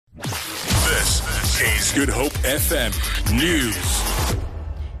is Good Hope FM News.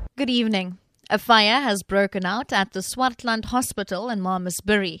 Good evening. A fire has broken out at the Swartland Hospital in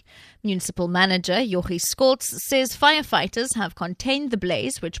Malmesbury. Municipal manager Joggie Scholts says firefighters have contained the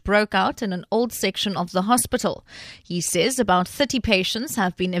blaze which broke out in an old section of the hospital. He says about 30 patients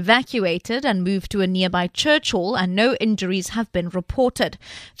have been evacuated and moved to a nearby church hall and no injuries have been reported.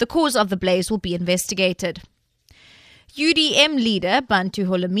 The cause of the blaze will be investigated. UDM leader Bantu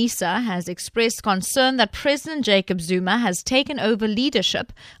Holomisa has expressed concern that President Jacob Zuma has taken over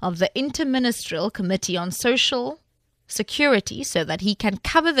leadership of the Interministerial Committee on Social Security so that he can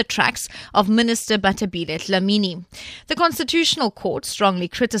cover the tracks of Minister Batabile Dlamini. The Constitutional Court strongly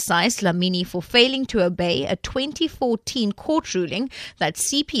criticized Dlamini for failing to obey a 2014 court ruling that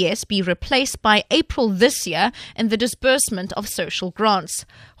CPS be replaced by April this year in the disbursement of social grants.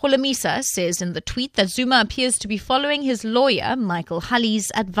 Holomisa says in the tweet that Zuma appears to be following his lawyer Michael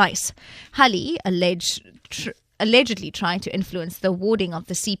Hulley's advice. Hulley allegedly trying to influence the awarding of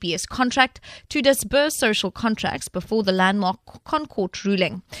the CPS contract to disburse social contracts before the landmark Concourt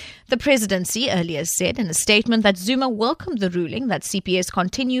ruling. The presidency earlier said in a statement that Zuma welcomed the ruling that CPS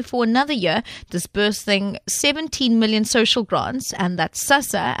continue for another year, disbursing 17 million social grants, and that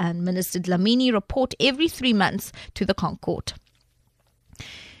SASSA and Minister Dlamini report every 3 months to the Concourt.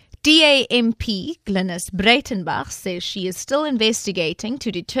 DA-MP Glynis Breitenbach says she is still investigating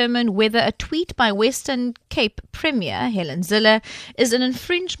to determine whether a tweet by Western Cape Premier Helen Zille is an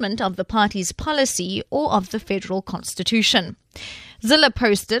infringement of the party's policy or of the federal constitution. Zille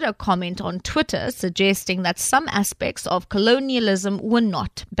posted a comment on Twitter suggesting that some aspects of colonialism were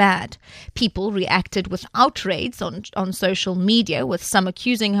not bad. People reacted with outrage on social media, with some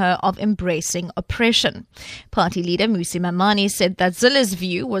accusing her of embracing oppression. Party leader Musi Mamani said that Zille's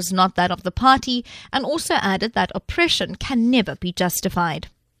view was not that of the party and also added that oppression can never be justified.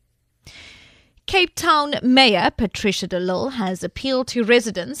 Cape Town Mayor Patricia de Lille has appealed to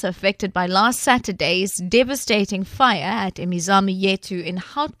residents affected by last Saturday's devastating fire at Emizamo Yetu in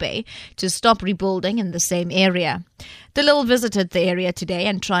Hout Bay to stop rebuilding in the same area. De Lille visited the area today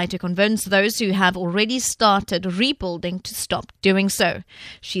and tried to convince those who have already started rebuilding to stop doing so.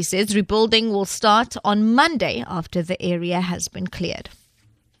 She says rebuilding will start on Monday after the area has been cleared.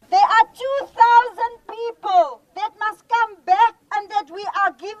 There are 2,000 people that must come back and that we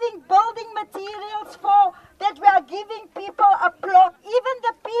are giving building materials for, that we are giving people a plot. Even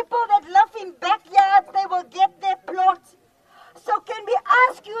the people that live in backyards, they will get their plot. So can we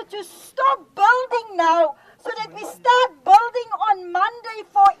ask you to stop building now so that we start building on Monday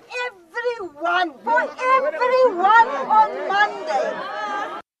for everyone on Monday.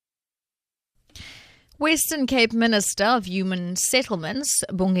 Western Cape Minister of Human Settlements,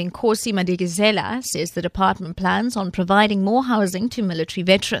 Bonginkosi Madikizela, says the department plans on providing more housing to military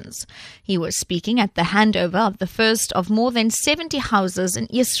veterans. He was speaking at the handover of the first of more than 70 houses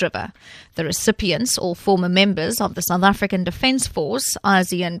in East River. The recipients, all former members of the South African Defence Force,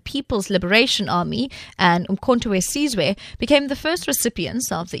 ASEAN People's Liberation Army and Umkhonto we Sizwe, became the first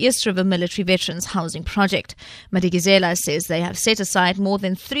recipients of the East River Military Veterans Housing Project. Madikizela says they have set aside more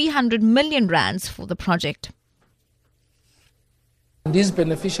than 300 million rands for the project. These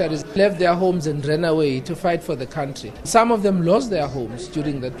beneficiaries left their homes and ran away to fight for the country. Some of them lost their homes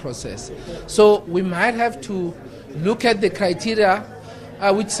during that process. So we might have to look at the criteria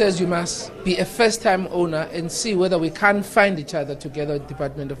which says you must be a first-time owner and see whether we can find each other together with the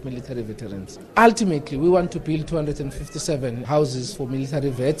Department of Military Veterans. Ultimately, we want to build 257 houses for military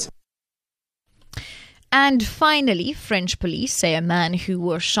vets. And finally, French police say a man who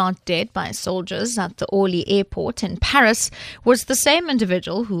was shot dead by soldiers at the Orly airport in Paris was the same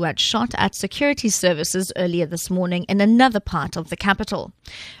individual who had shot at security services earlier this morning in another part of the capital.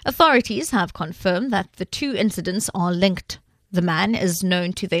 Authorities have confirmed that the two incidents are linked. The man is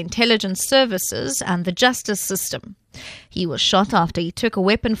known to the intelligence services and the justice system. He was shot after he took a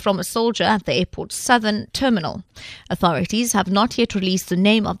weapon from a soldier at the airport's southern terminal. Authorities have not yet released the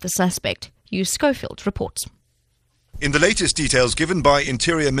name of the suspect. Hugh Schofield reports. In the latest details given by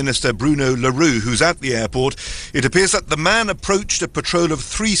Interior Minister Bruno Leroux, who's at the airport, it appears that the man approached a patrol of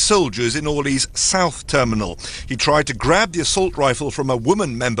 3 soldiers in Orly's south terminal. He tried to grab the assault rifle from a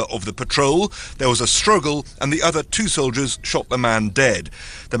woman member of the patrol. There was a struggle and the other 2 soldiers shot the man dead.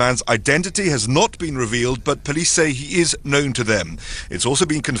 The man's identity has not been revealed, but police say he is known to them. It's also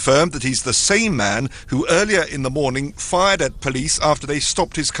been confirmed that he's the same man who earlier in the morning fired at police after they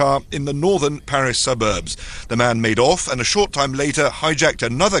stopped his car in the northern Paris suburbs. The man made off and a short time later hijacked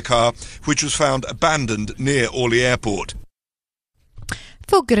another car which was found abandoned near Orly Airport.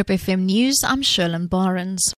 For Good Hope FM News, I'm Sherlyn Barnes.